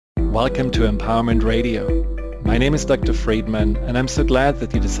Welcome to Empowerment Radio. My name is Dr. Friedman, and I'm so glad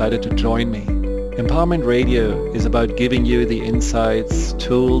that you decided to join me. Empowerment Radio is about giving you the insights,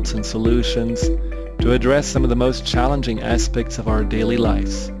 tools, and solutions to address some of the most challenging aspects of our daily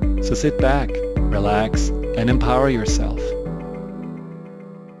lives. So sit back, relax, and empower yourself.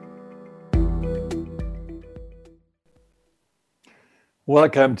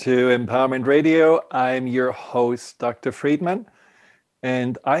 Welcome to Empowerment Radio. I'm your host, Dr. Friedman.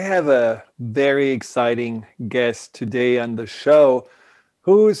 And I have a very exciting guest today on the show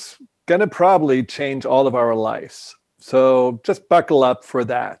who's going to probably change all of our lives. So just buckle up for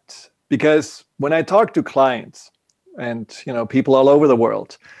that. Because when I talk to clients and people all over the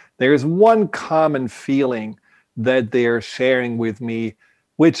world, there's one common feeling that they're sharing with me,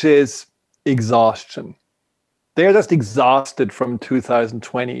 which is exhaustion. They're just exhausted from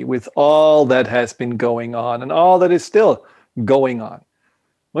 2020 with all that has been going on and all that is still going on.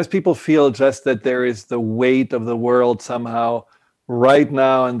 Most people feel just that there is the weight of the world somehow right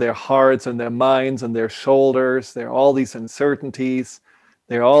now in their hearts and their minds and their shoulders. There are all these uncertainties.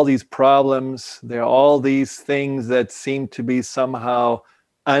 There are all these problems. There are all these things that seem to be somehow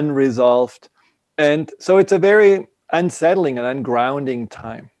unresolved. And so it's a very unsettling and ungrounding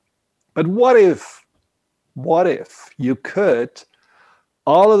time. But what if you could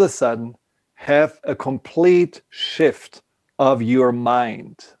all of a sudden have a complete shift of your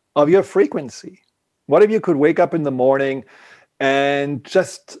mind, of your frequency? What if you could wake up in the morning and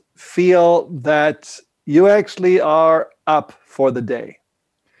just feel that you actually are up for the day?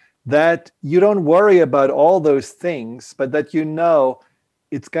 That you don't worry about all those things, but that you know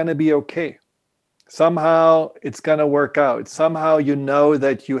it's going to be okay. Somehow it's going to work out. Somehow you know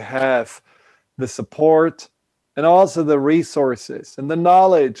that you have the support and also the resources and the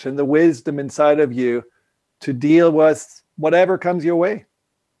knowledge and the wisdom inside of you to deal with whatever comes your way.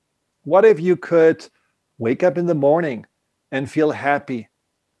 What if you could wake up in the morning and feel happy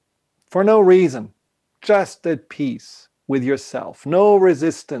for no reason, just at peace with yourself, no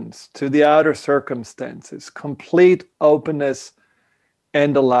resistance to the outer circumstances, complete openness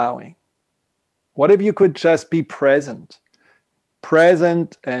and allowing? What if you could just be present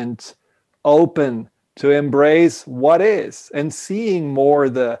and open to embrace what is and seeing more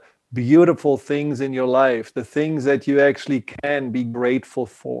the beautiful things in your life, the things that you actually can be grateful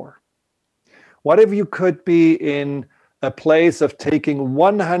for? What if you could be in a place of taking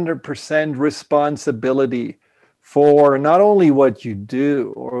 100% responsibility for not only what you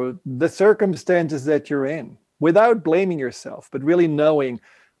do or the circumstances that you're in, without blaming yourself, but really knowing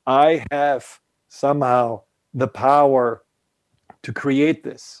I have somehow the power to create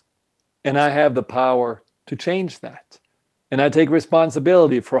this, and I have the power to change that. And I take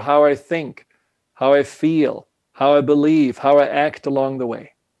responsibility for how I think, how I feel, how I believe, how I act along the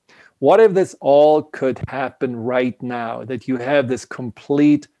way. What if this all could happen right now, that you have this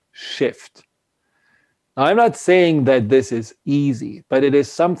complete shift? Now, I'm not saying that this is easy, but it is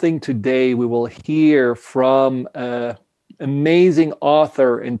something today we will hear from an amazing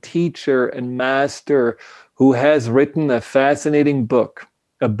author and teacher and master who has written a fascinating book,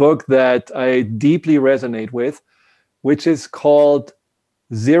 a book that I deeply resonate with, which is called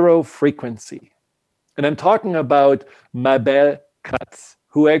Zero Frequency. And I'm talking about Mabel Katz,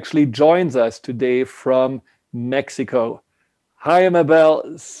 who actually joins us today from Mexico. Hi,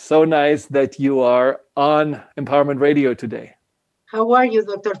 Mabel. So nice that you are on Empowerment Radio today. How are you,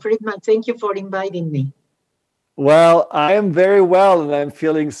 Dr. Friedman? Thank you for inviting me. Well, I am very well, and I'm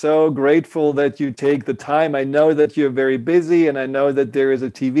feeling so grateful that you take the time. I know that you're very busy, and I know that there is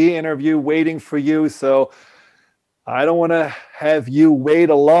a TV interview waiting for you, so I don't want to have you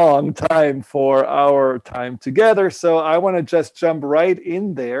wait a long time for our time together. So I want to just jump right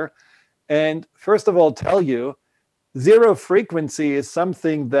in there. And first of all, tell you, zero frequency is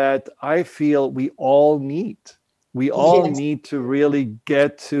something that I feel we all need. We all need to really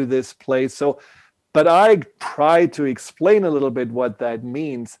get to this place. But I try to explain a little bit what that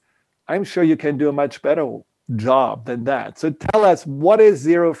means. I'm sure you can do a much better job than that. So tell us, what is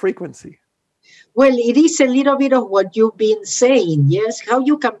zero frequency? Well, it is a little bit of what you've been saying, yes? How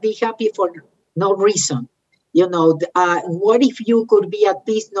you can be happy for no reason. What if you could be at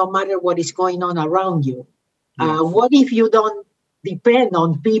peace no matter what is going on around you? Yes. What if you don't depend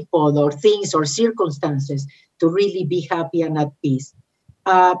on people or things or circumstances to really be happy and at peace?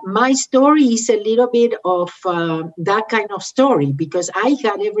 My story is a little bit of that kind of story, because I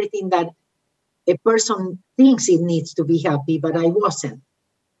had everything that a person thinks it needs to be happy, but I wasn't.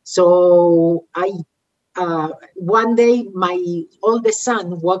 So one day my oldest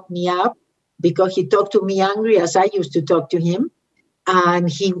son woke me up because he talked to me angry as I used to talk to him.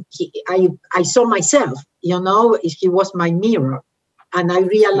 And I saw myself, he was my mirror. And I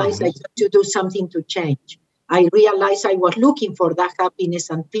realized I had to do something to change. I realized I was looking for that happiness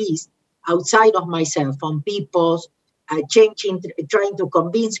and peace outside of myself, on people, trying to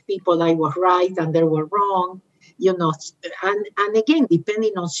convince people I was right and they were wrong, and again,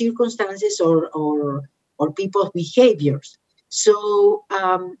 depending on circumstances or people's behaviors. So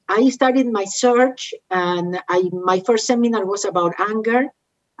I started my search, and my first seminar was about anger,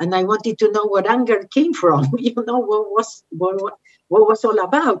 and I wanted to know what anger came from, what was all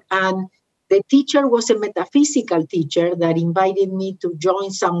about. And the teacher was a metaphysical teacher that invited me to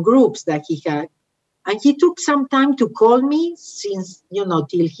join some groups that he had. And he took some time to call me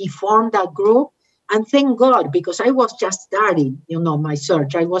till he formed that group. And thank God, because I was just starting, my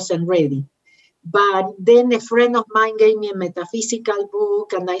search. I wasn't ready. But then a friend of mine gave me a metaphysical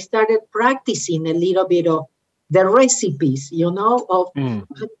book, and I started practicing a little bit of the recipes,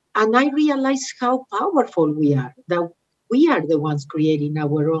 and I realized how powerful we are, that we are the ones creating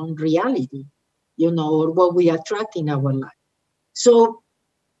our own reality, or what we attract in our life. So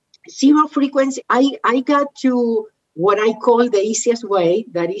zero frequency, I got to what I call the easiest way,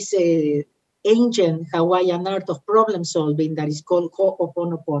 that is a ancient Hawaiian art of problem solving that is called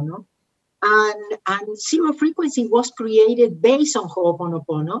Ho'oponopono. And zero frequency was created based on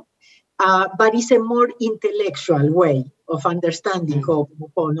Ho'oponopono, but it's a more intellectual way of understanding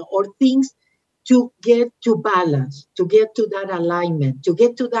Ho'oponopono, or things to get to balance, to get to that alignment, to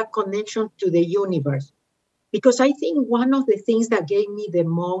get to that connection to the universe. Because I think one of the things that gave me the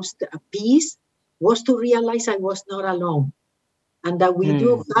most peace was to realize I was not alone, and that we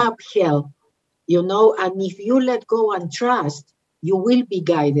do have help, and if you let go and trust, you will be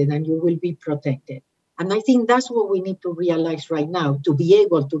guided and you will be protected. And I think that's what we need to realize right now, to be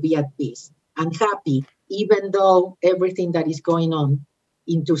able to be at peace and happy, even though everything that is going on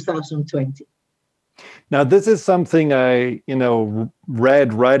in 2020. Now, this is something I,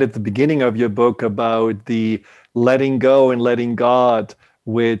 read right at the beginning of your book about the letting go and letting God,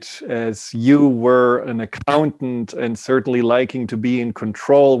 which, as you were an accountant and certainly liking to be in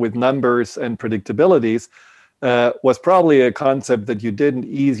control with numbers and predictabilities, was probably a concept that you didn't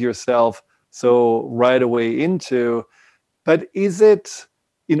ease yourself so right away into. But is it,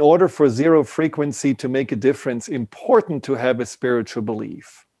 in order for zero frequency to make a difference, important to have a spiritual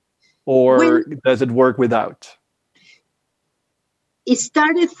belief? Or does it work without? It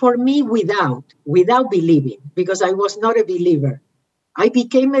started for me without believing, because I was not a believer. I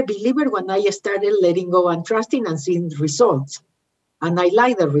became a believer when I started letting go and trusting and seeing results. And I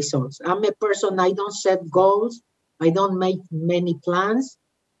like the results. I'm a person, I don't set goals. I don't make many plans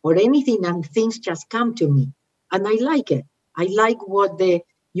or anything, and things just come to me. And I like it. I like what the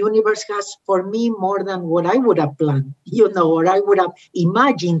universe has for me more than what I would have planned, or I would have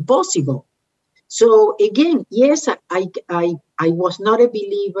imagined possible. So again, yes, I was not a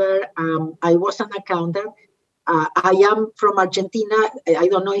believer. I was an accountant. I am from Argentina. I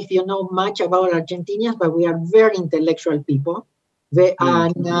don't know if you know much about Argentinians, but we are very intellectual people.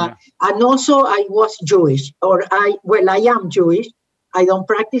 And also I was Jewish, I am Jewish. I don't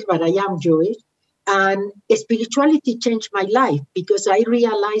practice, but I am Jewish. And spirituality changed my life, because I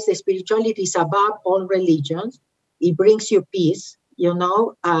realized that spirituality is above all religions. It brings you peace,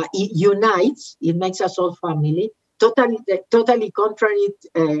 it unites, it makes us all family, totally contrary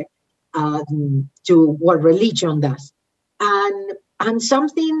to what religion does. And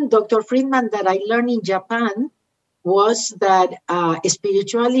something, Dr. Friedman, that I learned in Japan was that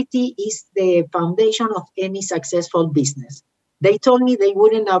spirituality is the foundation of any successful business. They told me they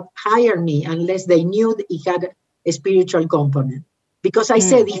wouldn't have hired me unless they knew that it had a spiritual component. Because I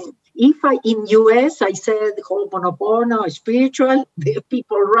said, if I in US, I said Ho'oponopono, spiritual, the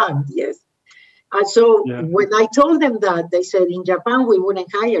people run, yes. And so when I told them that, they said, in Japan, we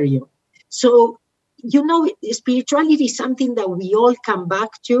wouldn't hire you. So, spirituality is something that we all come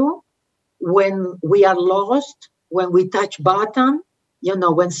back to when we are lost, when we touch bottom,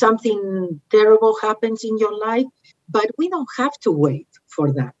 when something terrible happens in your life. But we don't have to wait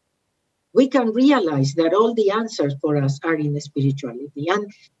for that. We can realize that all the answers for us are in spirituality.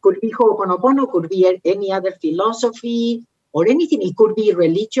 And could be Ho'oponopono, could be any other philosophy or anything. It could be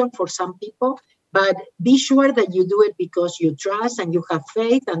religion for some people. But be sure that you do it because you trust and you have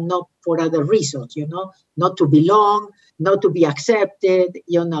faith, and not for other reasons, not to belong, not to be accepted,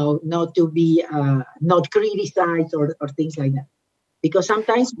 not to be not criticized or things like that. Because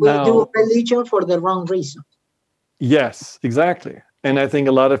sometimes we do religion for the wrong reason. Yes, exactly. And I think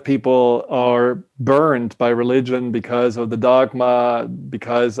a lot of people are burned by religion because of the dogma,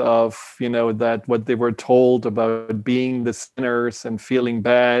 because of, that what they were told about being the sinners and feeling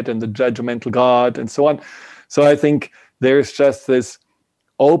bad and the judgmental God and so on. So I think there's just this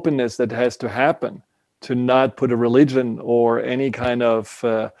openness that has to happen to not put a religion or any kind of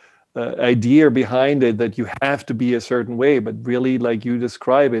idea behind it that you have to be a certain way, but really, like you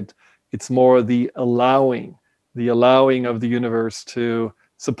describe it, it's more the allowing of the universe to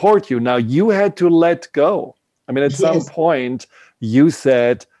support you. Now, you had to let go. I mean, at some point, you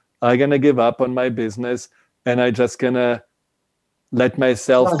said, I'm going to give up on my business and I'm just going to let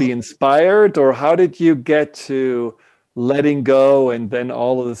myself be inspired. Or how did you get to letting go and then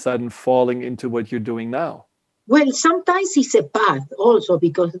all of a sudden falling into what you're doing now? Well, sometimes it's a path also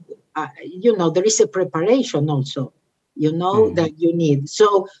because, there is a preparation also. That you need.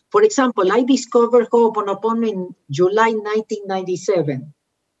 So, for example, I discovered Ho'oponopono in July 1997.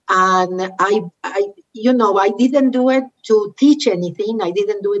 And I didn't do it to teach anything. I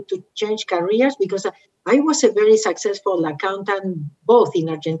didn't do it to change careers because I was a very successful accountant, both in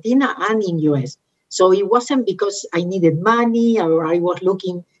Argentina and in US. So it wasn't because I needed money or I was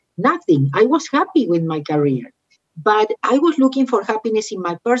looking, nothing. I was happy with my career. But I was looking for happiness in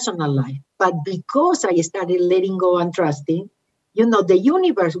my personal life. But because I started letting go and trusting, the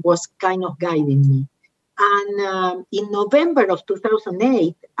universe was kind of guiding me. And in November of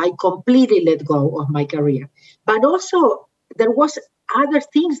 2008, I completely let go of my career. But also, there was other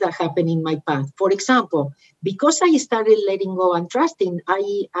things that happened in my path. For example, because I started letting go and trusting,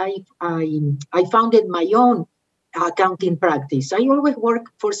 I founded my own accounting practice. I always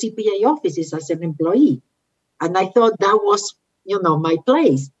worked for CPA offices as an employee. And I thought that was, my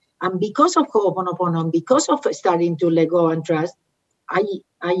place. And because of Ho'oponopono, and because of starting to let go and trust, I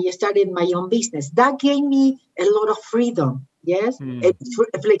started my own business. That gave me a lot of freedom,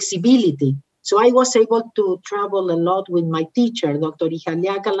 flexibility. So I was able to travel a lot with my teacher, Dr.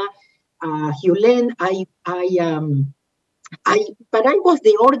 Ihaliakala, Hulen. But I was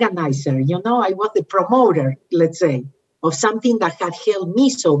the organizer, I was the promoter, let's say, of something that had helped me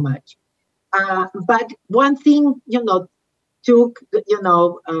so much. But one thing, took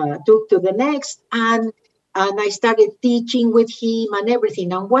to the next, and I started teaching with him and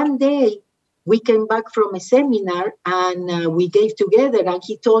everything. And one day we came back from a seminar and we gave together, and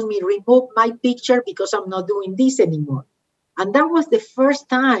he told me, remove my picture because I'm not doing this anymore. And that was the first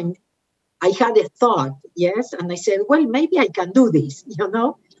time I had a thought, and I said, well, maybe I can do this,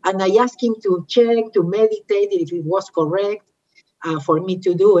 And I asked him to check, to meditate if it was correct for me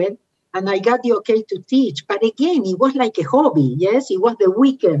to do it. And I got the okay to teach. But again, it was like a hobby, It was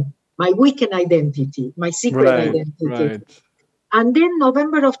my weekend identity, my secret identity. Right. And then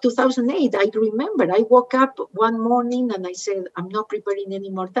November of 2008, I remember I woke up one morning and I said, I'm not preparing any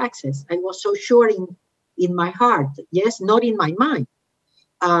more taxes. I was so sure in my heart, not in my mind.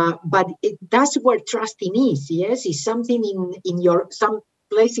 But that's where trusting is, It's something in some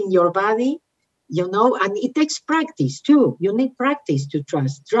place in your body, and it takes practice too. You need practice to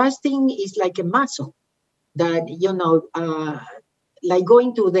trust. Trusting is like a muscle that, like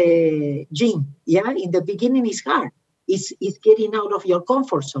going to the gym, in the beginning it's hard. It's getting out of your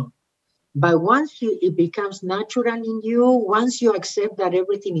comfort zone. But once it becomes natural in you, once you accept that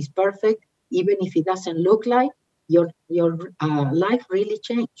everything is perfect, even if it doesn't look like, your life really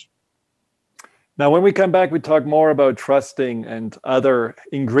changed. Now, when we come back, we talk more about trusting and other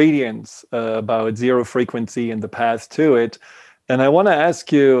ingredients about zero frequency and the path to it. And I want to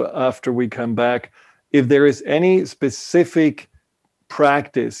ask you, after we come back, if there is any specific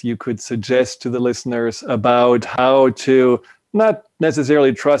practice you could suggest to the listeners about how to not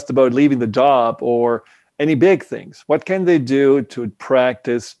necessarily trust about leaving the job or any big things. What can they do to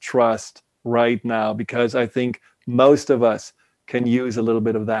practice trust right now? Because I think most of us can use a little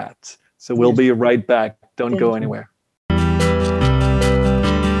bit of that. So we'll be right back. Don't go anywhere.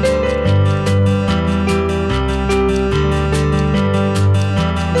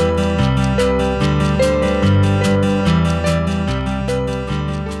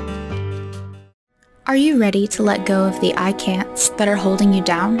 Are you ready to let go of the I can'ts that are holding you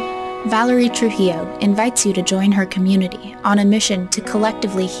down? Valerie Trujillo invites you to join her community on a mission to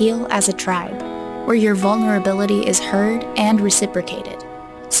collectively heal as a tribe, where your vulnerability is heard and reciprocated.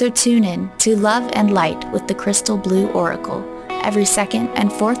 So tune in to Love and Light with the Crystal Blue Oracle every second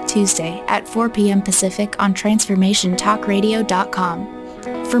and fourth Tuesday at 4 p.m. Pacific on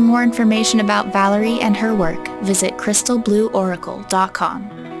TransformationTalkRadio.com. For more information about Valerie and her work, visit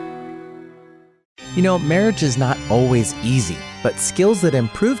crystalblueoracle.com. Marriage is not always easy, but skills that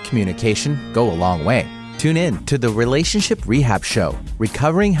improve communication go a long way. Tune in to the Relationship Rehab Show,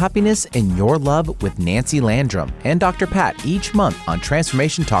 Recovering Happiness in Your Love with Nancy Landrum and Dr. Pat each month on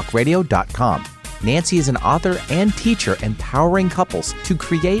TransformationTalkRadio.com. Nancy is an author and teacher empowering couples to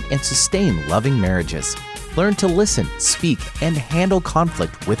create and sustain loving marriages. Learn to listen, speak, and handle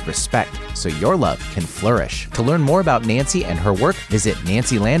conflict with respect so your love can flourish. To learn more about Nancy and her work, visit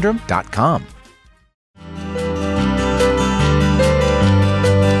nancylandrum.com.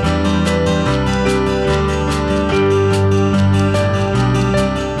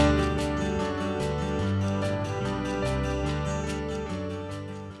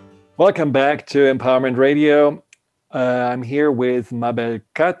 Welcome back to Empowerment Radio. I'm here with Mabel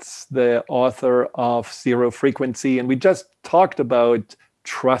Katz, the author of Zero Frequency, and we just talked about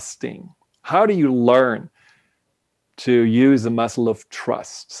trusting. How do you learn to use the muscle of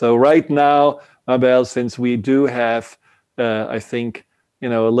trust? So right now, Mabel, since we do have, I think, a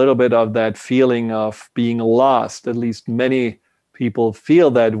little bit of that feeling of being lost, at least many people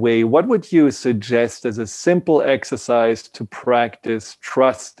feel that way, what would you suggest as a simple exercise to practice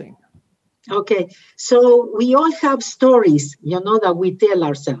trusting? Okay, so we all have stories, that we tell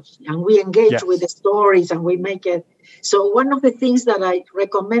ourselves, and we engage with the stories and we make it. So one of the things that I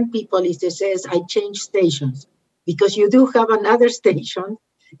recommend people is it says, I change stations, because you do have another station,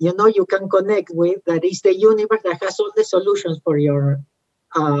 you can connect with, that is the universe that has all the solutions for your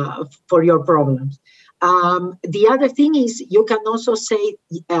problems. The other thing is you can also say,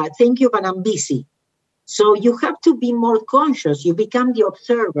 thank you, but I'm busy. So you have to be more conscious. You become the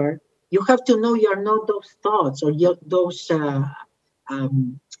observer. You have to know you're not those thoughts or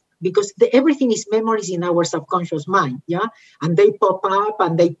because everything is memories in our subconscious mind, and they pop up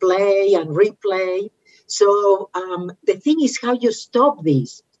and they play and replay. So the thing is how you stop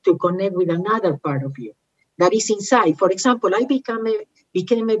this to connect with another part of you that is inside. For example, I became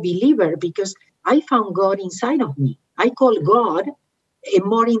a believer because I found God inside of me. I call God a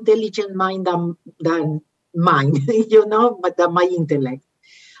more intelligent mind than mine, but than my intellect.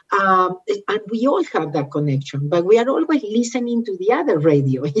 And we all have that connection, but we are always listening to the other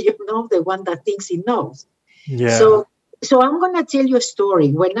radio, the one that thinks it knows. Yeah. So I'm going to tell you a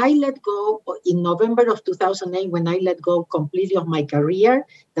story. When I let go in November of 2008, when I let go completely of my career,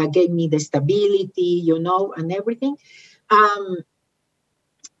 that gave me the stability, and everything. I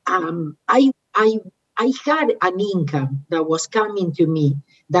had an income that was coming to me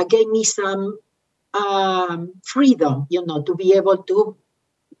that gave me some freedom, to be able to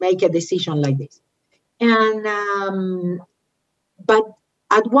make a decision like this. And but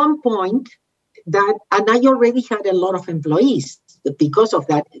at one point and I already had a lot of employees because of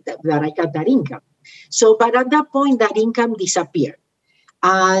that I got that income. So, but at that point, that income disappeared.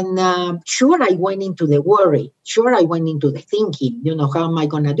 And sure, I went into the worry. Sure, I went into the thinking, how am I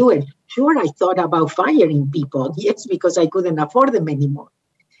going to do it? Sure, I thought about firing people. Yes, because I couldn't afford them anymore.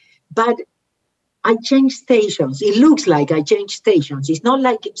 But I changed stations. It looks like I changed stations. It's not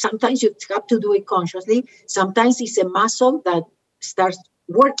like sometimes you have to do it consciously. Sometimes it's a muscle that starts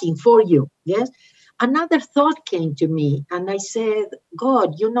working for you. Yes. Another thought came to me and I said,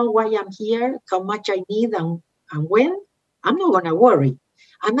 God, you know why I'm here, how much I need and when? I'm not going to worry.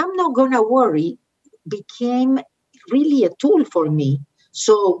 And I'm not going to worry became really a tool for me.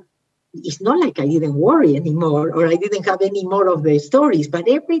 So it's not like I didn't worry anymore or I didn't have any more of the stories. But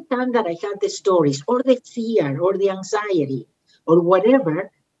every time that I had the stories or the fear or the anxiety or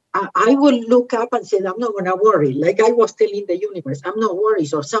whatever, I will look up and say, I'm not going to worry. Like I was telling the universe, I'm not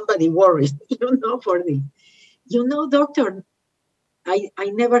worried or somebody worries, for this. Doctor, I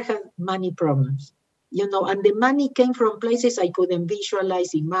never had money problems, and the money came from places I couldn't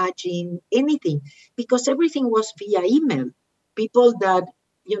visualize, imagine, anything, because everything was via email. People that,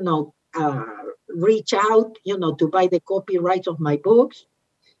 reach out, to buy the copyrights of my books,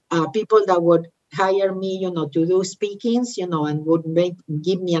 people that would hire me, to do speakings, and would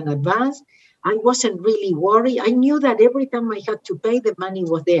give me an advance. I wasn't really worried. I knew that every time I had to pay, the money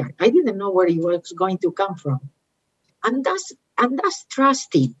was there. I didn't know where it was going to come from. And that's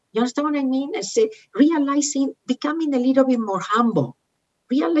trusting. You understand what I mean? I say realizing, becoming a little bit more humble,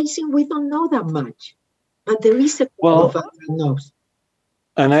 realizing we don't know that much, but there is a part of us that knows.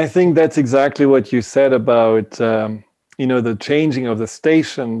 And I think that's exactly what you said about, the changing of the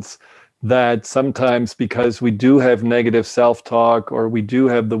stations, that sometimes because we do have negative self-talk or we do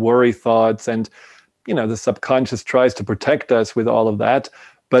have the worry thoughts and, the subconscious tries to protect us with all of that.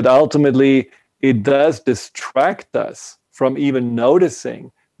 But ultimately, it does distract us from even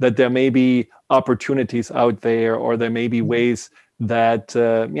noticing that there may be opportunities out there or there may be ways that,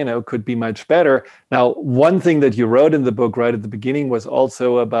 could be much better. Now, one thing that you wrote in the book right at the beginning was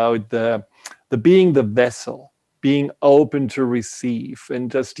also about the being the vessel, being open to receive, and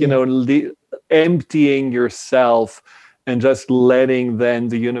just, emptying yourself and just letting then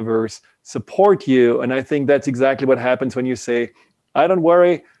the universe support you. And I think that's exactly what happens when you say, I don't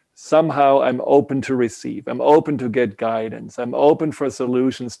worry, somehow I'm open to receive. I'm open to get guidance. I'm open for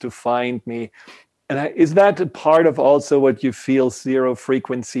solutions to find me. And is that a part of also what you feel zero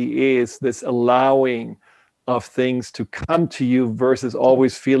frequency is, this allowing of things to come to you versus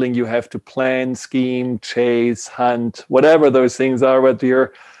always feeling you have to plan, scheme, chase, hunt, whatever those things are, what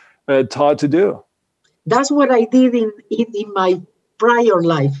you're taught to do? That's what I did in my prior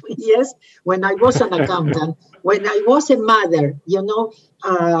life, yes, when I was an accountant, when I was a mother,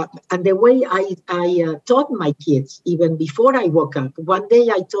 and the way I taught my kids, even before I woke up, one day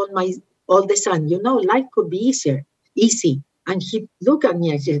I told my oldest son, life could be easy. And he looked at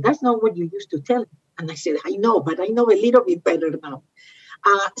me and said, that's not what you used to tell me. And I said, I know, but I know a little bit better now.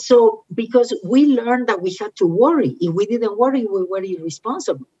 So because we learned that we had to worry. If we didn't worry, we were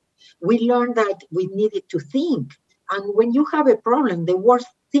irresponsible. We learned that we needed to think. And when you have a problem, the worst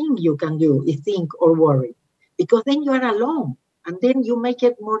thing you can do is think or worry, because then you are alone. And then you make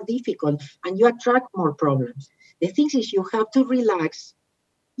it more difficult and you attract more problems. The thing is, you have to relax,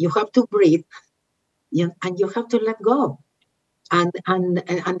 you have to breathe, and you have to let go. And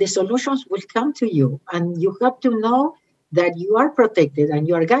the solutions will come to you. And you have to know that you are protected and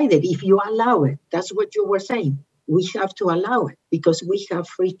you are guided if you allow it. That's what you were saying. We have to allow it because we have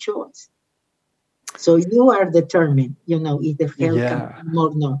free choice. So you are determined, if the hell can come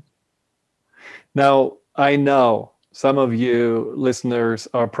or not. Now, I know some of you listeners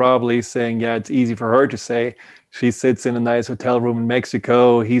are probably saying, yeah, it's easy for her to say. She sits in a nice hotel room in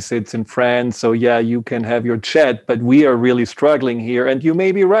Mexico. He sits in France. So yeah, you can have your chat, but we are really struggling here. And you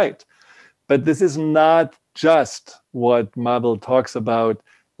may be right. But this is not just what Mabel talks about,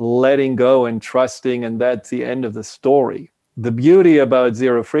 letting go and trusting, and that's the end of the story. The beauty about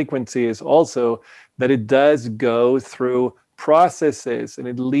zero frequency is also that it does go through processes and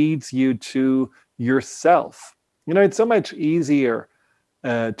it leads you to yourself. It's so much easier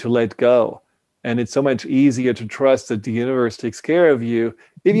to let go. And it's so much easier to trust that the universe takes care of you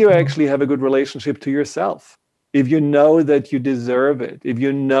if you actually have a good relationship to yourself. If you know that you deserve it, if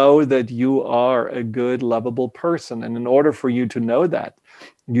you know that you are a good, lovable person. And in order for you to know that,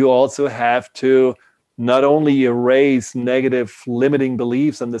 you also have to not only erase negative limiting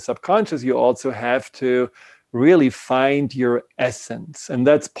beliefs on the subconscious, you also have to really find your essence. And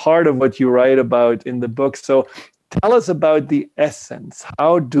that's part of what you write about in the book. So tell us about the essence.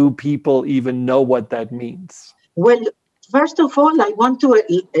 How do people even know what that means? Well, first of all, I want to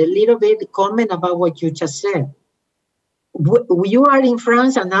a little bit comment about what you just said. You are in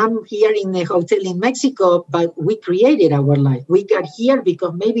France and I'm here in a hotel in Mexico, but we created our life. We got here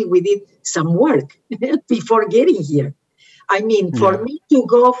because maybe we did some work before getting here. I mean, for me to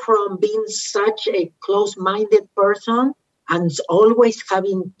go from being such a close-minded person and always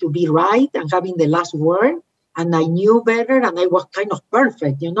having to be right and having the last word, and I knew better and I was kind of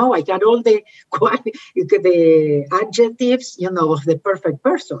perfect, I got all the adjectives, of the perfect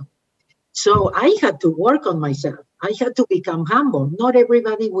person. So I had to work on myself. I had to become humble. Not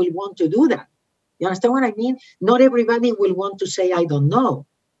everybody will want to do that. You understand what I mean? Not everybody will want to say, I don't know.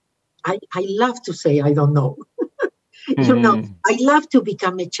 I love to say, I don't know. I love to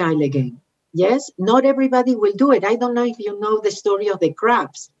become a child again. Yes, not everybody will do it. I don't know if you know the story of the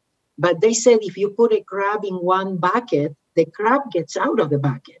crabs, but they said if you put a crab in one bucket, the crab gets out of the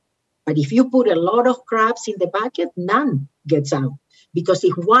bucket. But if you put a lot of crabs in the bucket, none gets out. Because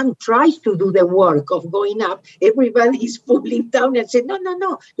if one tries to do the work of going up, everybody is pulling down and saying,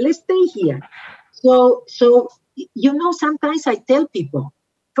 no, let's stay here. So sometimes I tell people,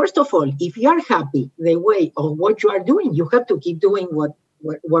 first of all, if you are happy the way of what you are doing, you have to keep doing what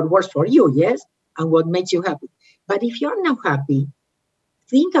works for you, yes, and what makes you happy. But if you're not happy,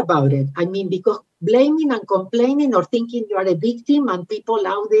 think about it. I mean, because blaming and complaining or thinking you are a victim and people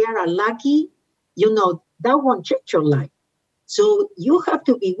out there are lucky, that won't change your life. So you have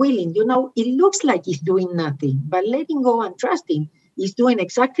to be willing. It looks like it's doing nothing, but letting go and trusting is doing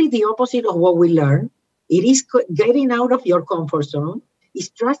exactly the opposite of what we learn. It is getting out of your comfort zone. It's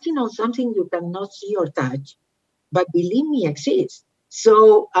trusting on something you cannot see or touch, but believe me, exists.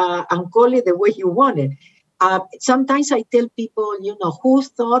 So, and call it the way you want it. Sometimes I tell people, who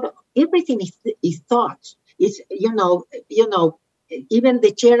thought everything is thoughts. It's, even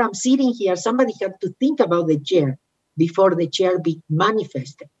the chair I'm sitting here, somebody had to think about the chair before the chair be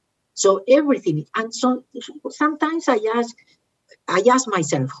manifested. So everything. And so sometimes I ask, I ask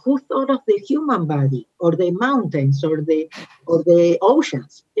myself, who thought of the human body or the mountains or the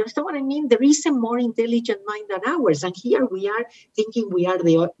oceans? You understand what I mean? There is a more intelligent mind than ours. And here we are thinking we are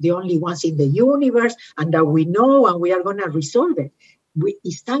the only ones in the universe and that we know and we are going to resolve it.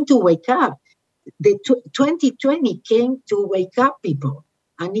 It's time to wake up. The 2020 came to wake up people.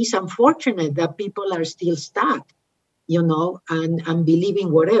 And it's unfortunate that people are still stuck, and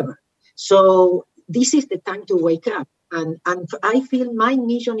believing whatever. So this is the time to wake up. And I feel my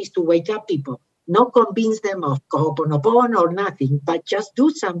mission is to wake up people, not convince them of Ho'oponopono or nothing, but just do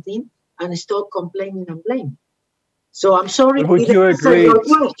something and stop complaining and blaming. So I'm sorry. Would you agree?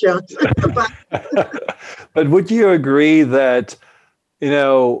 But would you agree that,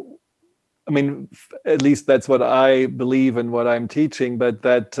 at least that's what I believe and what I'm teaching, but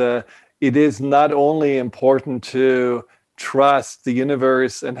that it is not only important to trust the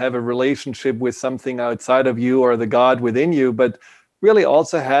universe and have a relationship with something outside of you or the God within you, but really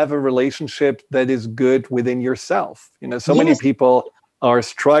also have a relationship that is good within yourself. Many people are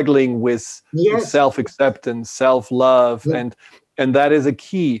struggling with self-acceptance, self-love, and that is a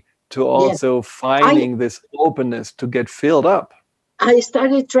key to also finding this openness to get filled up. I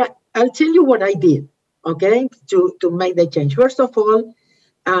started I'll tell you what I did, okay, to make the change. First of all,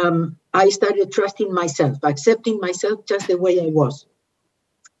 I started trusting myself, accepting myself just the way I was.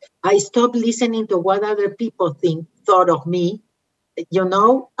 I stopped listening to what other people thought of me, and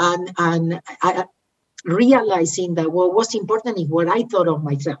I, realizing that what was important is what I thought of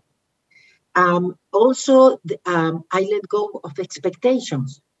myself. Also, I let go of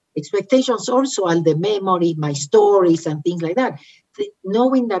expectations. Expectations also are the memory, my stories and things like that,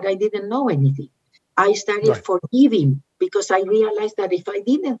 knowing that I didn't know anything. I started forgiving because I realized that if I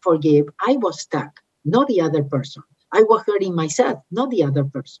didn't forgive, I was stuck, not the other person. I was hurting myself, not the other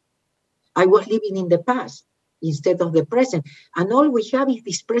person. I was living in the past instead of the present. And all we have is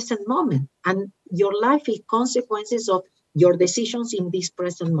this present moment. And your life is consequences of your decisions in this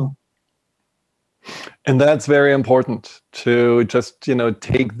present moment. And that's very important to just,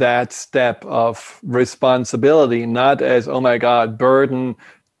 take that step of responsibility, not as, oh my God, burden,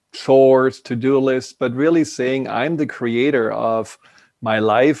 chores, to-do lists, but really saying I'm the creator of my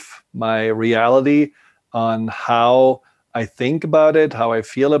life, my reality, on how I think about it, how I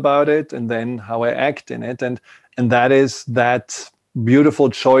feel about it, and then how I act in it. And that is that beautiful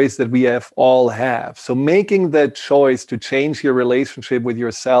choice that we all have. So making that choice to change your relationship with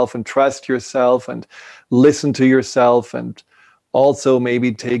yourself and trust yourself and listen to yourself, and also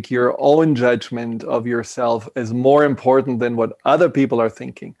maybe take your own judgment of yourself as more important than what other people are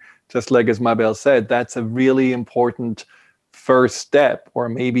thinking. Just like as Mabel said, that's a really important first step, or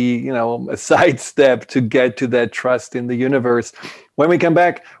maybe, a side step to get to that trust in the universe. When we come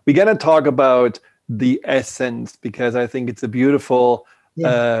back, we're going to talk about the essence, because I think it's a beautiful,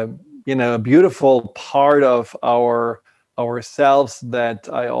 a beautiful part of ourselves that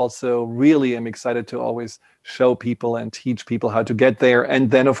I also really am excited to always show people and teach people how to get there.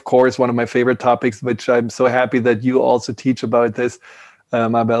 And then, of course, one of my favorite topics, which I'm so happy that you also teach about this,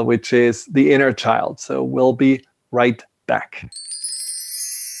 Mabel, which is the inner child. So we'll be right back.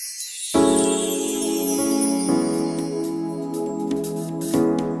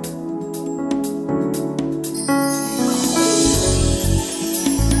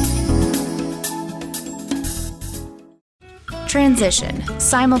 Transition,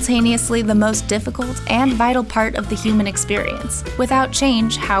 simultaneously the most difficult and vital part of the human experience. Without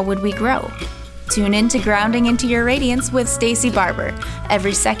change, how would we grow? Tune in to Grounding into Your Radiance with Stacey Barber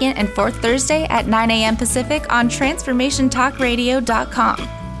every second and fourth Thursday at 9 a.m. Pacific on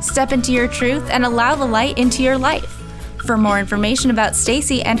TransformationTalkRadio.com. Step into your truth and allow the light into your life. For more information about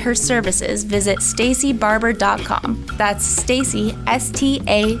Stacey and her services, visit StaceyBarber.com. That's Stacey,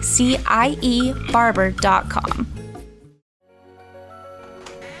 STACIE Barber.com.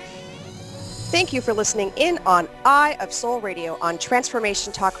 Thank you for listening in on Eye of Soul Radio on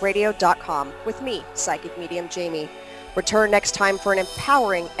TransformationTalkRadio.com with me, Psychic Medium Jamie. Return next time for an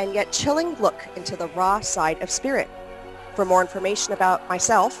empowering and yet chilling look into the raw side of spirit. For more information about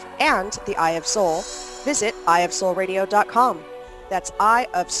myself and the Eye of Soul, visit eyeofsoulradio.com. That's Eye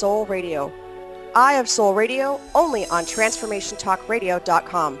of Soul Radio. Eye of Soul Radio only on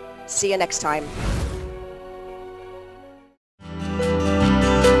TransformationTalkRadio.com. See you next time.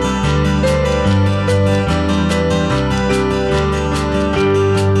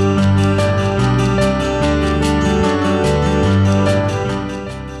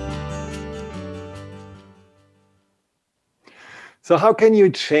 So how can you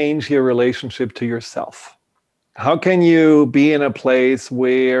change your relationship to yourself? How can you be in a place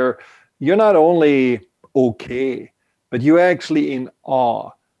where you're not only okay, but you're actually in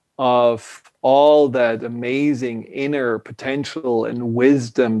awe of all that amazing inner potential and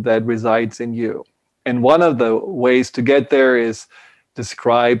wisdom that resides in you. And one of the ways to get there is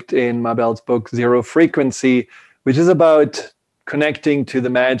described in Mabel's book, Zero Frequency, which is about connecting to the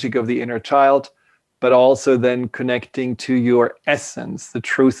magic of the inner child, but also then connecting to your essence, the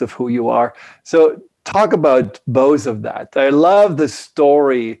truth of who you are. So talk about both of that. I love the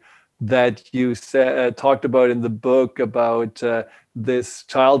story that you talked about in the book about this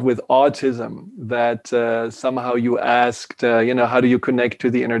child with autism that somehow you asked, how do you connect to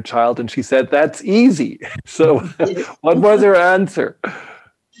the inner child? And she said, that's easy. So what was her answer?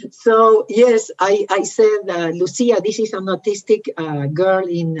 So, yes, I said, Lucia, this is an autistic girl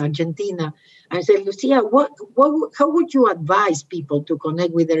in Argentina. I said, Lucia, how would you advise people to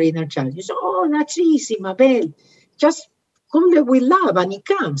connect with their inner child? You said, oh, that's easy, Mabel. Just call it with love and it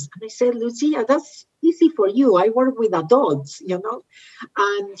comes. And I said, Lucia, that's easy for you. I work with adults,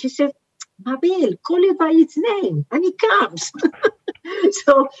 And she said, Mabel, call it by its name and it comes.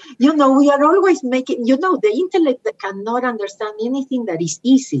 So, we are always making, the intellect that cannot understand anything that is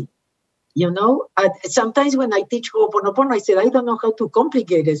easy. Sometimes when I teach Ho'oponopono, I said, I don't know how to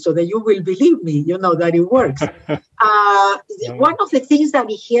complicate it so that you will believe me, that it works. One of the things that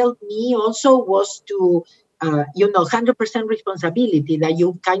it helped me also was to, 100% responsibility that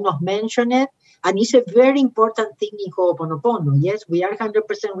you kind of mentioned it. And it's a very important thing in Ho'oponopono. Yes, we are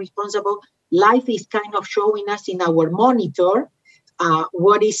 100% responsible. Life is kind of showing us in our monitor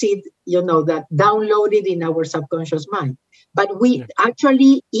what is it, that downloaded in our subconscious mind. But we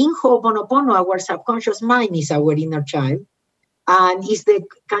actually, in Ho'oponopono, our subconscious mind is our inner child. And it's the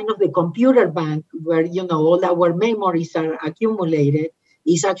kind of the computer bank where, all our memories are accumulated.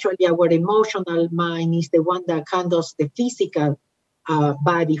 It's actually our emotional mind is the one that handles the physical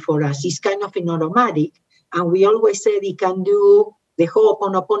body for us. It's kind of an automatic. And we always said it can do the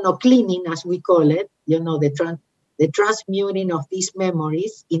Ho'oponopono cleaning, as we call it, the transmuting of these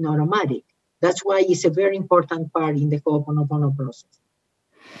memories in automatic. That's why it's a very important part in the Ho'oponopono process.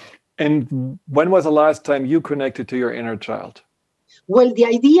 And when was the last time you connected to your inner child? Well, the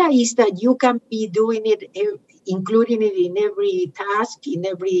idea is that you can be doing it, including it in every task, in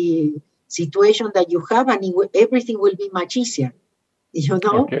every situation that you have, and everything will be much easier.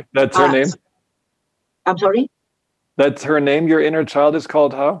 Okay, that's her name? I'm sorry? That's her name? Your inner child is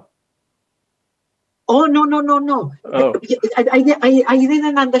called how? Oh, no. Oh. I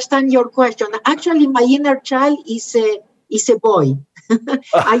didn't understand your question. Actually, my inner child is a boy.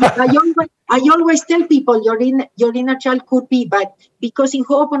 I always tell people your inner child could be, but because in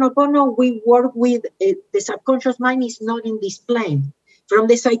Ho'oponopono we work with the subconscious mind is not in this plane. From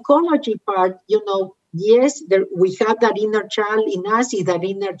the psychology part, yes, we have that inner child in us, is that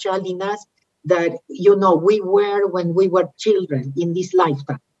inner child in us that, we were when we were children in this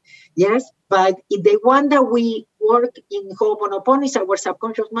lifetime. Yes, but the one that we work in Ho'oponopono is our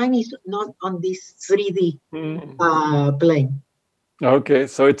subconscious mind is not on this 3D plane. Okay,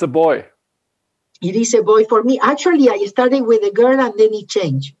 so it's a boy. It is a boy for me. Actually, I started with a girl and then it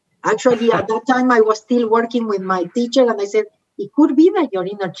changed. Actually, at that time, I was still working with my teacher and I said, it could be that your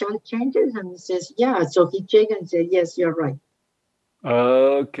inner child changes. And he says, yeah. So he checked and said, yes, you're right.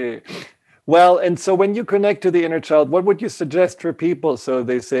 Okay. Well, and so when you connect to the inner child, what would you suggest for people? So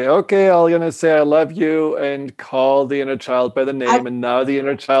they say, okay, I'm going to say I love you and call the inner child by the name. And now the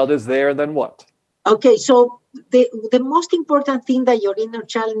inner child is there. And then what? Okay, so the most important thing that your inner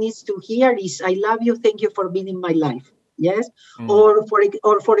child needs to hear is, I love you. Thank you for being in my life. Yes. Or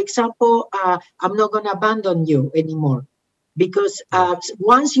for example, I'm not going to abandon you anymore. Because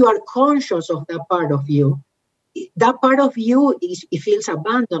once you are conscious of that part of you, it feels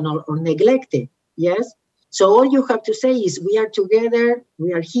abandoned or neglected. Yes. So all you have to say is, we are together,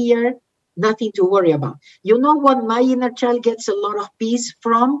 we are here, nothing to worry about. You know what my inner child gets a lot of peace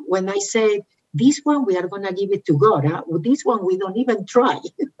from? When I say, this one, we are going to give it to God. Huh? This one, we don't even try.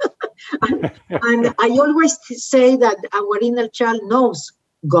 and I always say that our inner child knows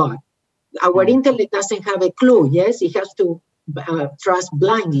God. Our intellect doesn't have a clue. Yes, it has to trust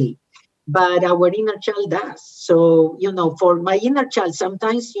blindly. But our inner child does. So, for my inner child,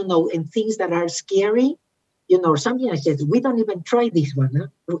 sometimes, in things that are scary, something I said, we don't even try this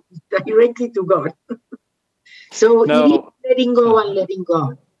one, huh? Directly to God. So it is letting go and letting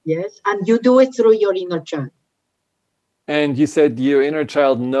go. Yes. And you do it through your inner child. And you said your inner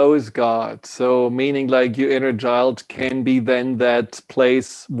child knows God. So meaning like your inner child can be then that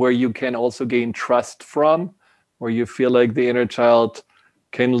place where you can also gain trust from, where you feel like the inner child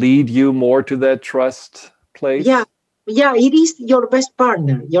can lead you more to that trust place? Yeah, it is your best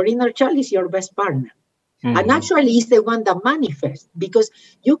partner. Your inner child is your best partner. And actually, it's the one that manifests, because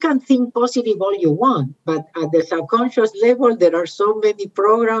you can think positive all you want, but at the subconscious level, there are so many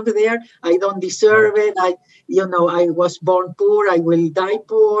programs there. I don't deserve it. I was born poor. I will die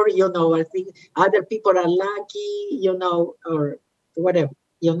poor. I think other people are lucky, or whatever,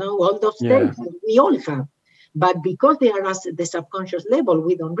 all those things that we all have. But because they are at the subconscious level,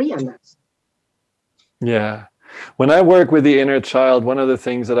 we don't realize. Yeah. When I work with the inner child, one of the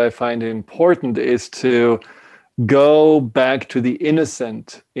things that I find important is to go back to the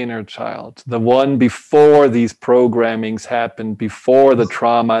innocent inner child, the one before these programmings happened, before the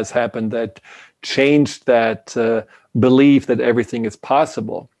traumas happened that changed that belief that everything is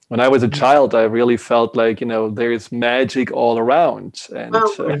possible. When I was a child, I really felt like, there's magic all around. And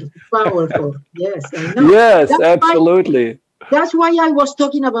powerful. Yes, I know. Yes, absolutely. That's why I was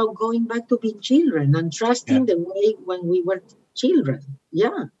talking about going back to being children and trusting the way when we were children.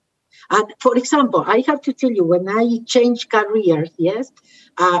 Yeah. And for example, I have to tell you, when I changed careers,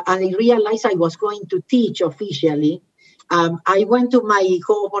 and I realized I was going to teach officially, I went to my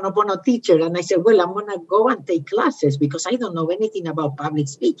Ho'oponopono teacher and I said, well, I'm going to go and take classes because I don't know anything about public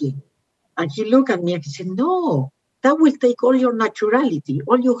speaking. And he looked at me and he said, no, that will take all your naturality.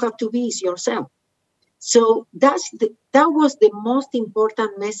 All you have to be is yourself. So that was the most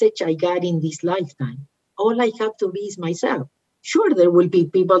important message I got in this lifetime. All I have to be is myself. Sure, there will be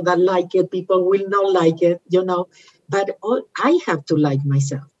people that like it, people will not like it, but I have to like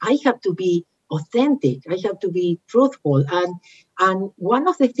myself. I have to be authentic. I have to be truthful. And one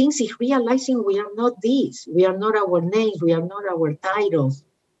of the things is realizing we are not this. We are not our names. We are not our titles,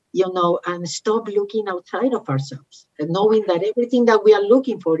 and stop looking outside of ourselves and knowing that everything that we are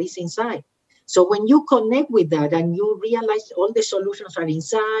looking for is inside. So when you connect with that and you realize all the solutions are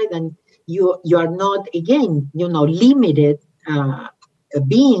inside and you are not, again, limited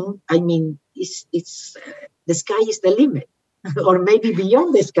being, I mean, it's the sky is the limit or maybe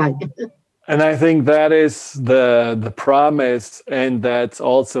beyond the sky. And I think that is the promise, and that's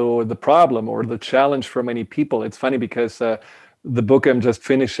also the problem or the challenge for many people. It's funny because the book I'm just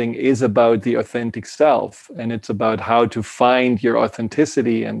finishing is about the authentic self, and it's about how to find your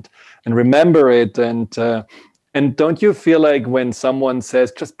authenticity and remember it. And don't you feel like when someone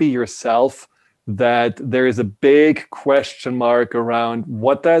says just be yourself, that there is a big question mark around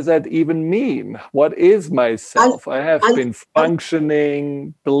what does that even mean? What is myself? I have been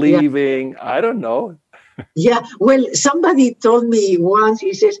functioning, believing, I don't know. Yeah, well, somebody told me once,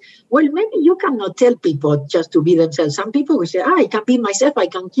 he says, well, maybe you cannot tell people just to be themselves. Some people will say, I can be myself, I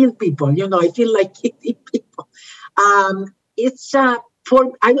can kill people. I feel like killing people. I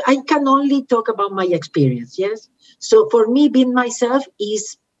can only talk about my experience, yes? So for me, being myself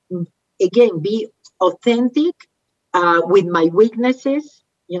is, again, be authentic with my weaknesses,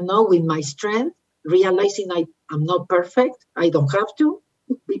 with my strength, realizing I'm not perfect. I don't have to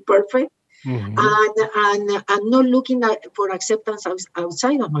be perfect. Mm-hmm. And not looking for acceptance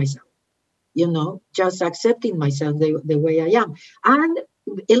outside of myself, just accepting myself the way I am. And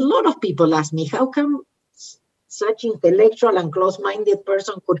a lot of people ask me, how come such intellectual and close-minded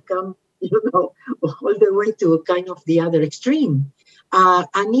person could come, all the way to kind of the other extreme?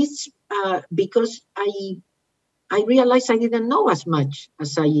 And it's because I realized I didn't know as much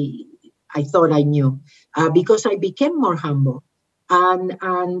as I thought I knew, because I became more humble.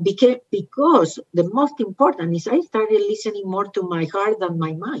 And because the most important is I started listening more to my heart than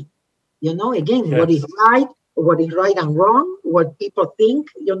my mind. Again, yes. What is right and wrong, what people think,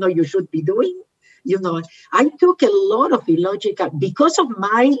 you should be doing. I took a lot of illogical, because of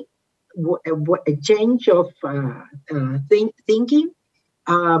my change of thinking,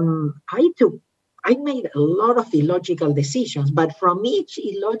 I made a lot of illogical decisions. But from each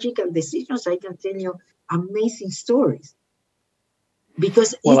illogical decisions, I can tell you amazing stories.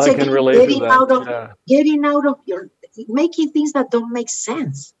 Because it's getting out of your, making things that don't make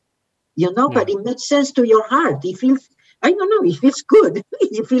sense, but it makes sense to your heart. It feels, I don't know, it feels good.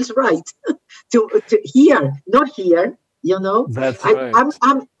 It feels right to hear, not here, That's right.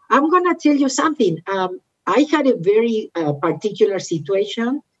 I'm going to tell you something. I had a very particular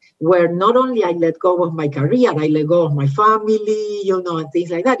situation where not only I let go of my career, I let go of my family, and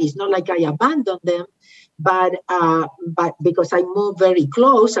things like that. It's not like I abandoned them. But because I moved very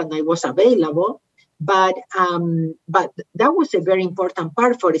close and I was available, but that was a very important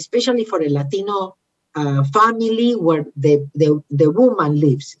part especially for a Latino family where the woman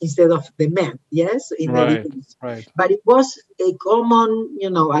lives instead of the man. Yes, right. But it was a common,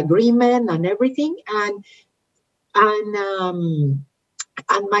 agreement and everything, and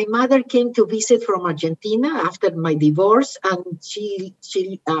my mother came to visit from Argentina after my divorce, and she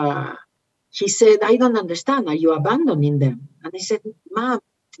she said, I don't understand. Are you abandoning them? And I said, Mom,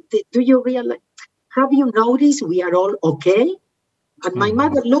 do you realize, have you noticed we are all okay? And my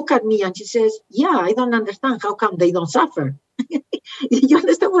mother looked at me and she says, yeah, I don't understand. How come they don't suffer? You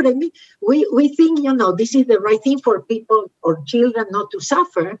understand what I mean? We think, this is the right thing for people or children not to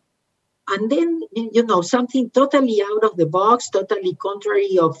suffer. And then, something totally out of the box, totally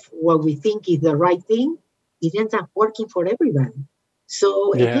contrary of what we think is the right thing, it ends up working for everybody.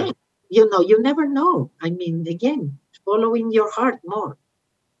 So again, you never know. I mean, again, following your heart more.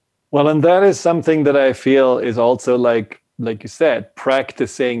 Well, and that is something that I feel is also like you said,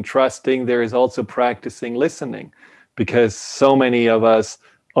 practicing trusting. There is also practicing listening, because so many of us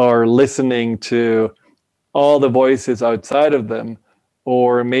are listening to all the voices outside of them,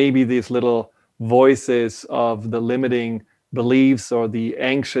 or maybe these little voices of the limiting beliefs or the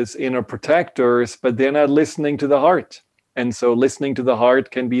anxious inner protectors, but they're not listening to the heart. And so listening to the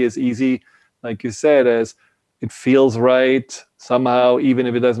heart can be as easy, like you said, as it feels right somehow, even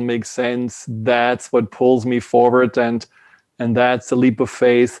if it doesn't make sense. That's what pulls me forward, and that's a leap of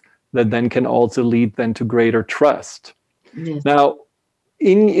faith that then can also lead then to greater trust. Yes. Now,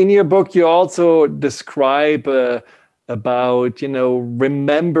 in your book, you also describe about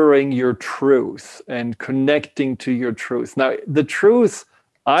remembering your truth and connecting to your truth. Now, the truth,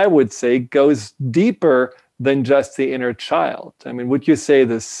 I would say, goes deeper than just the inner child. I mean, would you say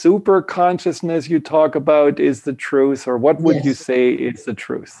the super consciousness you talk about is the truth, or what would you say is the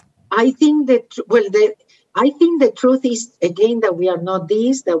truth? I think that, I think the truth is, again, that we are not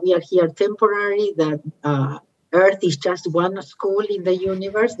this, that we are here temporary, that Earth is just one school in the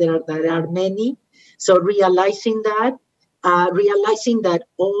universe. There are many. So realizing that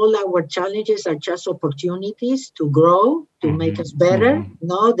all our challenges are just opportunities to grow, to make us better.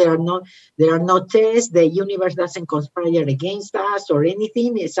 No, there are no tests. The universe doesn't conspire against us or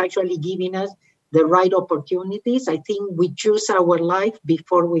anything. It's actually giving us the right opportunities. I think we choose our life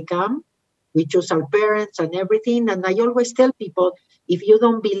before we come. We choose our parents and everything. And I always tell people, if you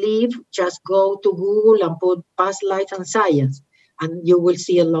don't believe, just go to Google and put past life and science, and you will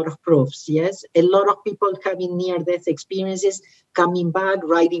see a lot of proofs. Yes, a lot of people having near-death experiences, coming back,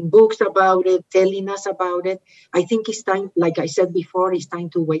 writing books about it, telling us about it. I think it's time, like I said before, it's time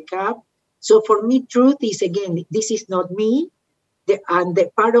to wake up. So for me, truth is, again, this is not me. And the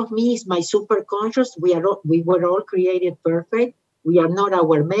part of me is my superconscious. We were all created perfect. We are not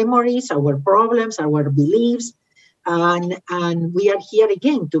our memories, our problems, our beliefs. And we are here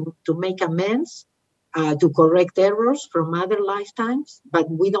again to make amends, to correct errors from other lifetimes, but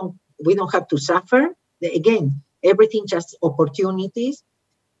we don't have to suffer. Again, everything just opportunities.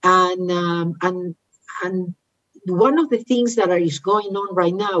 And one of the things that is going on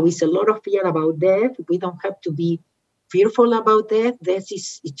right now is a lot of fear about death. We don't have to be fearful about death. Death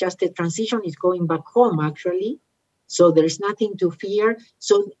is just a transition. It's going back home, actually. So there is nothing to fear.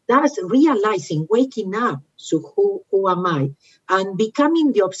 So that's realizing, waking up. So who am I? And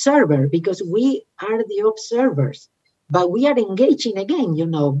becoming the observer, because we are the observers. But we are engaging again,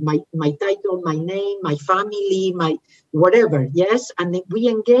 my title, my name, my family, my whatever, yes? And we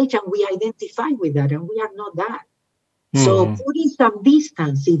engage and we identify with that, and we are not that. So putting some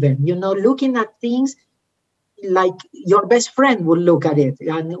distance even, looking at things like your best friend would look at it,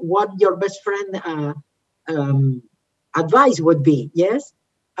 and what your best friend advice would be, yes?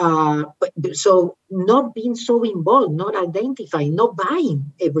 But so not being so involved, not identifying, not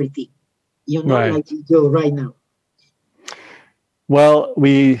buying everything, right, like you do right now. Well,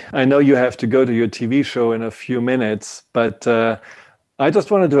 I know you have to go to your TV show in a few minutes, but I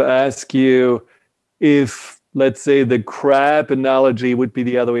just wanted to ask you if, let's say, the crab analogy would be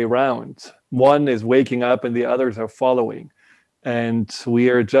the other way around. One is waking up and the others are following. And we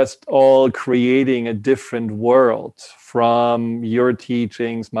are just all creating a different world from your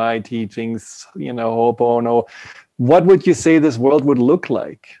teachings, my teachings, Ho'oponopono. What would you say this world would look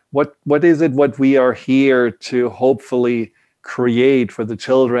like? What is it what we are here to hopefully create for the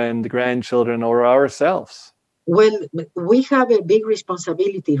children, the grandchildren, or ourselves? Well, we have a big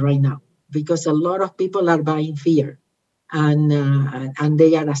responsibility right now, because a lot of people are buying fear, and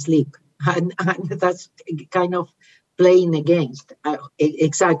they are asleep. And that's kind of playing against.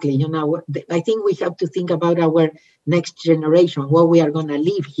 Exactly. I think we have to think about our next generation, what we are going to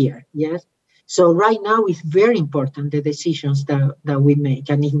leave here. Yes. So right now it's very important, the decisions that we make,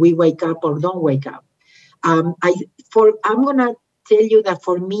 and if we wake up or don't wake up. I'm going to tell you that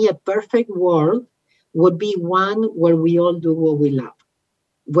for me, a perfect world would be one where we all do what we love,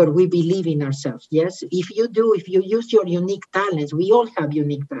 where we believe in ourselves. Yes. If you use your unique talents, we all have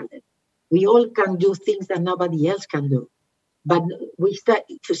unique talents. We all can do things that nobody else can do. But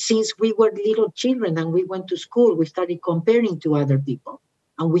since we were little children and we went to school, we started comparing to other people.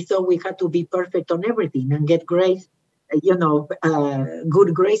 And we thought we had to be perfect on everything and get grades,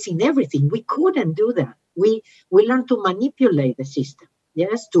 good grades in everything. We couldn't do that. We learned to manipulate the system.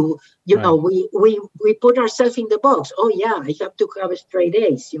 Yes, we put ourselves in the box. Oh yeah, I have to have straight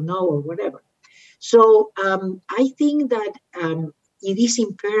A's, or whatever. So I think that it is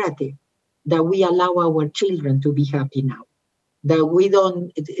imperative that we allow our children to be happy now. That we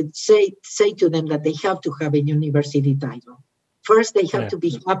don't say to them that they have to have a university title. First, they have to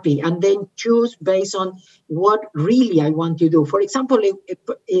be happy and then choose based on what really I want to do. For example,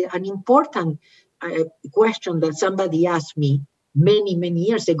 an important question that somebody asked me many, many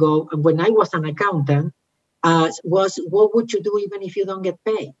years ago when I was an accountant was, what would you do even if you don't get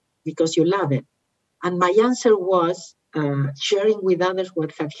paid because you love it? And my answer was sharing with others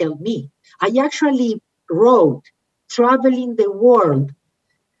what had helped me. I actually wrote traveling the world,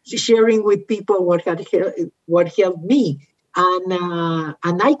 sharing with people what helped me.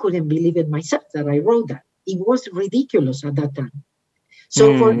 And I couldn't believe it myself that I wrote that. It was ridiculous at that time.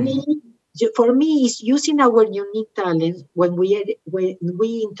 So for me, it's using our unique talents when we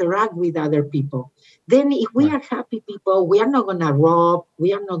interact with other people. Then if we are happy people, we are not going to rob,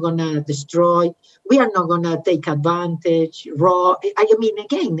 we are not going to destroy, we are not going to take advantage, or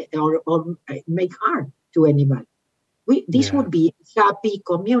make harm to anybody. This would be a happy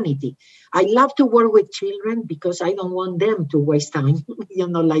community. I love to work with children because I don't want them to waste time,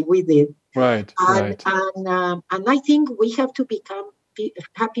 like we did. Right. And I think we have to become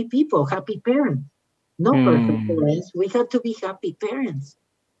happy people, happy parents. No perfect parents. We have to be happy parents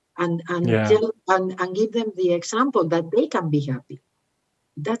and give them the example that they can be happy.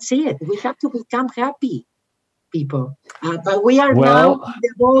 That's it. We have to become happy people. But we are now in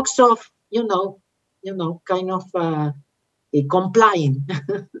the box of, kind of complying.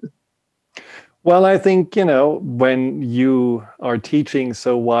 Well, I think, when you are teaching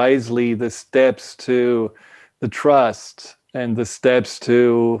so wisely the steps to the trust and the steps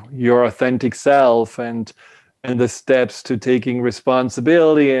to your authentic self and the steps to taking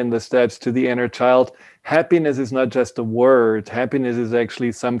responsibility and the steps to the inner child, happiness is not just a word. Happiness is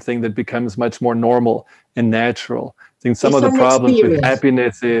actually something that becomes much more normal and natural. I think some of the problems with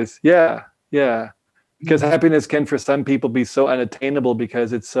happiness is, because happiness can for some people be so unattainable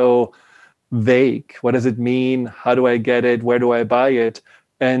because it's so vague. What does it mean? How do I get it? Where do I buy it?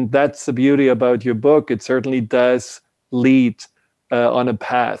 And that's the beauty about your book. It certainly does lead on a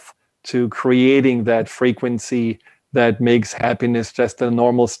path to creating that frequency that makes happiness just a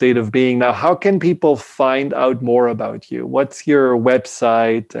normal state of being. Now, how can people find out more about you? What's your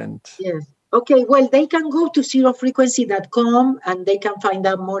website? Yes. Okay, well, they can go to zerofrequency.com and they can find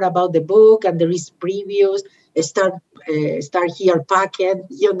out more about the book, and there is previews, start here packet,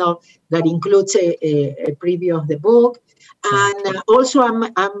 that includes a preview of the book. And also I'm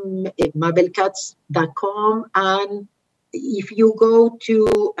mabelkatz.com, and if you go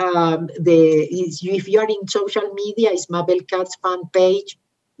to if you are in social media, it's Mabel Katz fan page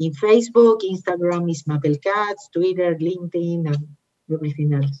in Facebook, Instagram is Mabel Katz, Twitter, LinkedIn, and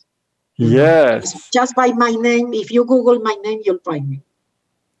everything else. Yes. Just by my name. If you Google my name, you'll find me.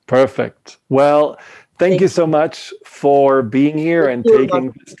 Perfect. Well, thank you so much for being here and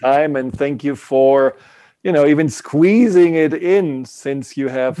taking this time. And thank you for, even squeezing it in since you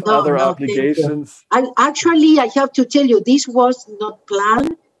have other obligations. I have to tell you, this was not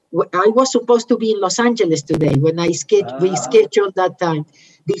planned. I was supposed to be in Los Angeles today when we scheduled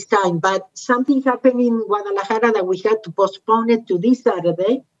this time. But something happened in Guadalajara that we had to postpone it to this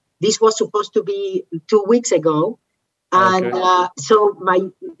Saturday. This was supposed to be 2 weeks ago, and so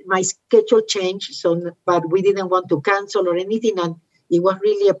my schedule changed. But we didn't want to cancel or anything, and it was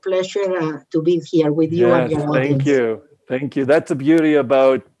really a pleasure to be here with you and your audience. Thank you. That's the beauty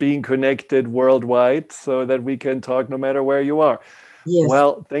about being connected worldwide, so that we can talk no matter where you are. Yes.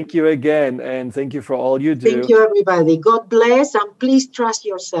 Well, thank you again, and thank you for all you do. Thank you, everybody. God bless, and please trust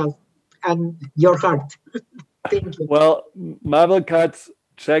yourself and your heart. Thank you. Well, Mabel Katz.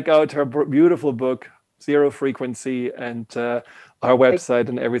 Check out her beautiful book, Zero Frequency, and our website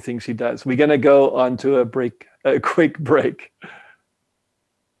and everything she does. We're going to go on to a quick break.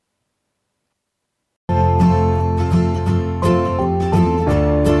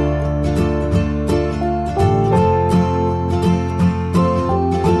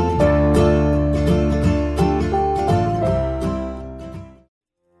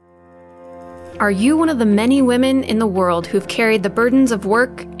 Are you one of the many women in the world who've carried the burdens of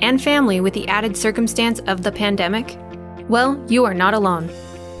work and family with the added circumstance of the pandemic? Well, you are not alone.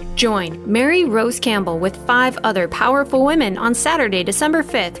 Join Mary Rose Campbell with 5 other powerful women on Saturday, December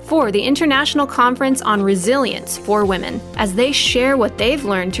 5th for the International Conference on Resilience for Women as they share what they've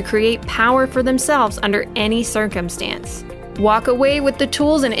learned to create power for themselves under any circumstance. Walk away with the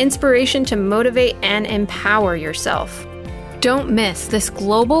tools and inspiration to motivate and empower yourself. Don't miss this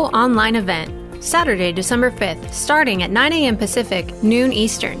global online event, Saturday, December 5th, starting at 9 a.m. Pacific, noon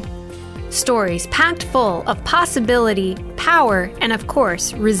Eastern. Stories packed full of possibility, power, and of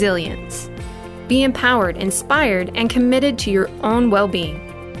course, resilience. Be empowered, inspired, and committed to your own well-being.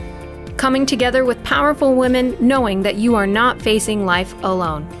 Coming together with powerful women, knowing that you are not facing life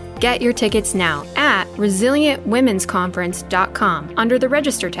alone. Get your tickets now at resilientwomensconference.com under the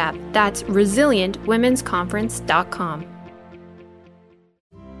Register tab. That's resilientwomensconference.com.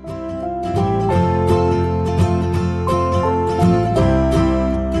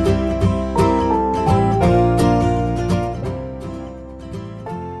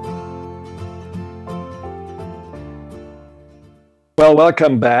 Well,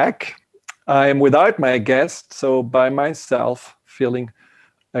 welcome back. I am without my guest, so by myself, feeling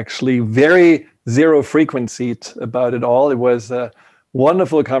actually very zero frequency about it all. It was a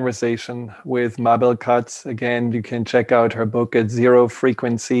wonderful conversation with Mabel Katz. Again, you can check out her book at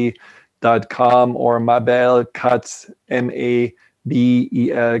zerofrequency.com or Mabel Katz,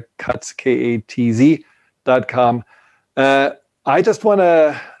 M-A-B-E-L, Katz, K-A-T-Z.com. I just want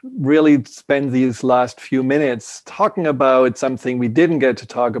to really spend these last few minutes talking about something we didn't get to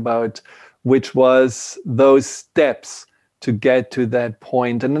talk about, which was those steps to get to that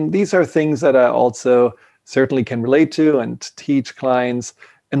point. And these are things that I also certainly can relate to and teach clients.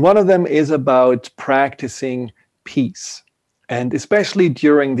 And one of them is about practicing peace. And especially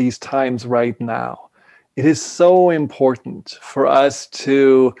during these times right now, it is so important for us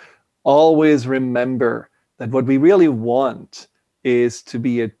to always remember that what we really want is to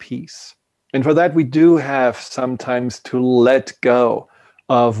be at peace. And for that, we do have sometimes to let go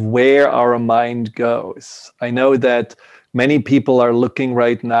of where our mind goes. I know that many people are looking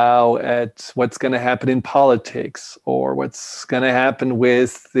right now at what's going to happen in politics or what's going to happen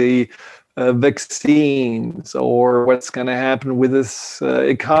with the vaccines or what's going to happen with this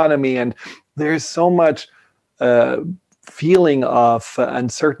economy. And there's so much feeling of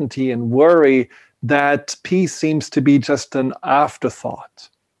uncertainty and worry that peace seems to be just an afterthought.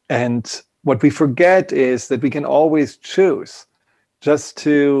 And what we forget is that we can always choose just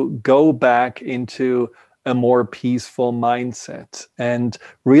to go back into a more peaceful mindset and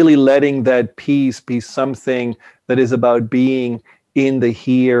really letting that peace be something that is about being in the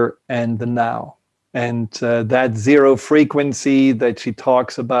here and the now. And that zero frequency that she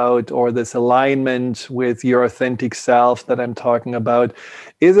talks about, or this alignment with your authentic self that I'm talking about,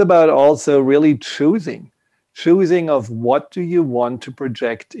 is about also really choosing of what do you want to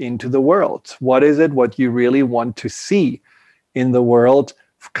project into the world? What is it what you really want to see in the world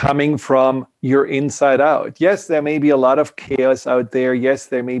coming from your inside out? Yes, there may be a lot of chaos out there. Yes,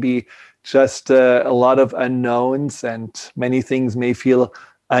 there may be just a lot of unknowns and many things may feel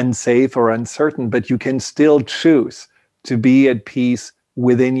unsafe or uncertain, but you can still choose to be at peace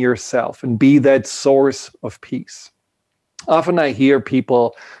within yourself and be that source of peace. Often I hear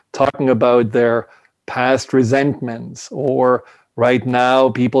people talking about their past resentments, or right now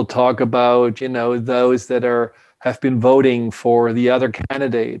people talk about, those that have been voting for the other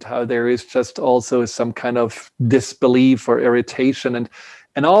candidate, how there is just also some kind of disbelief or irritation.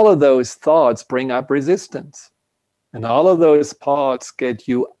 And all of those thoughts bring up resistance. And all of those thoughts get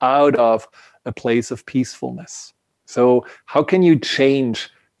you out of a place of peacefulness. So how can you change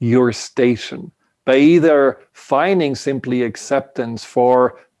your station? By either finding simply acceptance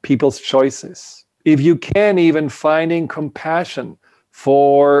for people's choices. If you can, even finding compassion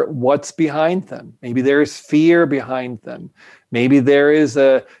for what's behind them. Maybe there is fear behind them. Maybe there is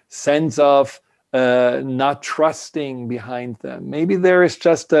a sense of not trusting behind them. Maybe there is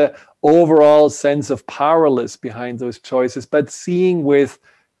just a overall sense of powerless behind those choices. But seeing with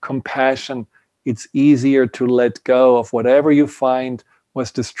compassion, it's easier to let go of whatever you find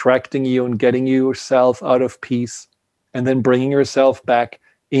was distracting you and getting yourself out of peace, and then bringing yourself back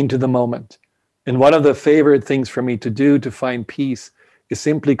into the moment. And one of the favorite things for me to do to find peace is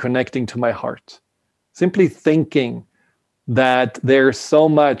simply connecting to my heart, simply thinking that there's so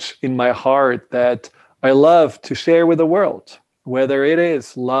much in my heart that I love to share with the world, whether it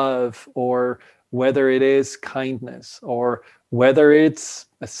is love or whether it is kindness or whether it's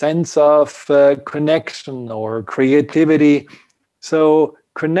a sense of connection or creativity. So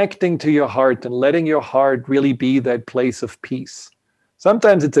connecting to your heart and letting your heart really be that place of peace.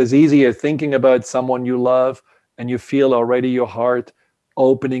 Sometimes it's as easy as thinking about someone you love and you feel already your heart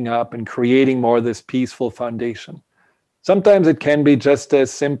opening up and creating more of this peaceful foundation. Sometimes it can be just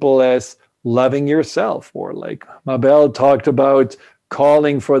as simple as loving yourself, or like Mabel talked about,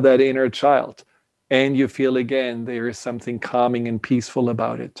 calling for that inner child. And you feel again, there is something calming and peaceful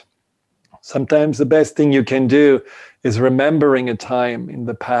about it. Sometimes the best thing you can do is remembering a time in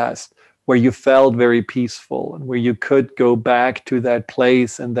the past where you felt very peaceful and where you could go back to that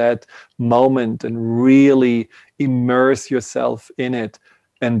place and that moment and really immerse yourself in it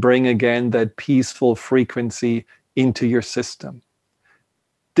and bring again that peaceful frequency into your system.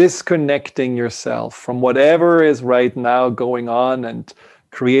 Disconnecting yourself from whatever is right now going on and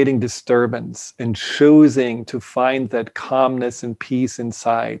creating disturbance, and choosing to find that calmness and peace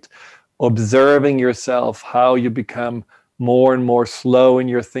inside, observing yourself, how you become more and more slow in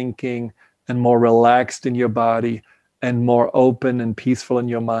your thinking and more relaxed in your body and more open and peaceful in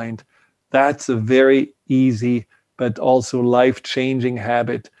your mind. That's a very easy but also life-changing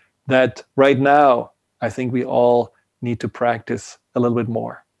habit that right now I think we all need to practice a little bit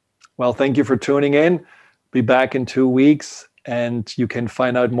more. Well, thank you for tuning in. Be back in 2 weeks, and you can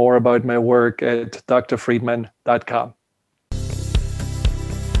find out more about my work at drfriedman.com.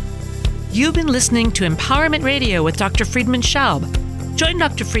 You've been listening to Empowerment Radio with Dr. Friedemann Schaub. Join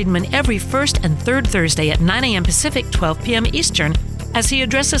Dr. Friedemann every first and third Thursday at 9 a.m. Pacific, 12 p.m. Eastern, as he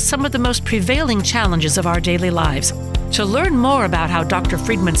addresses some of the most prevailing challenges of our daily lives. To learn more about how Dr.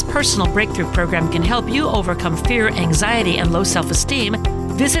 Friedman's personal breakthrough program can help you overcome fear, anxiety, and low self-esteem,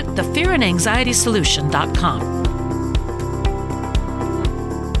 visit thefearandanxietysolution.com.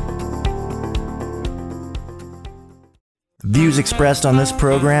 Views expressed on this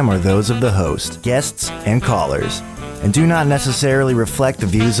program are those of the host, guests, and callers, and do not necessarily reflect the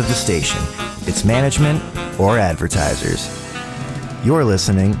views of the station, its management, or advertisers. You're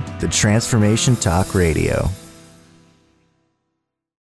listening to Transformation Talk Radio.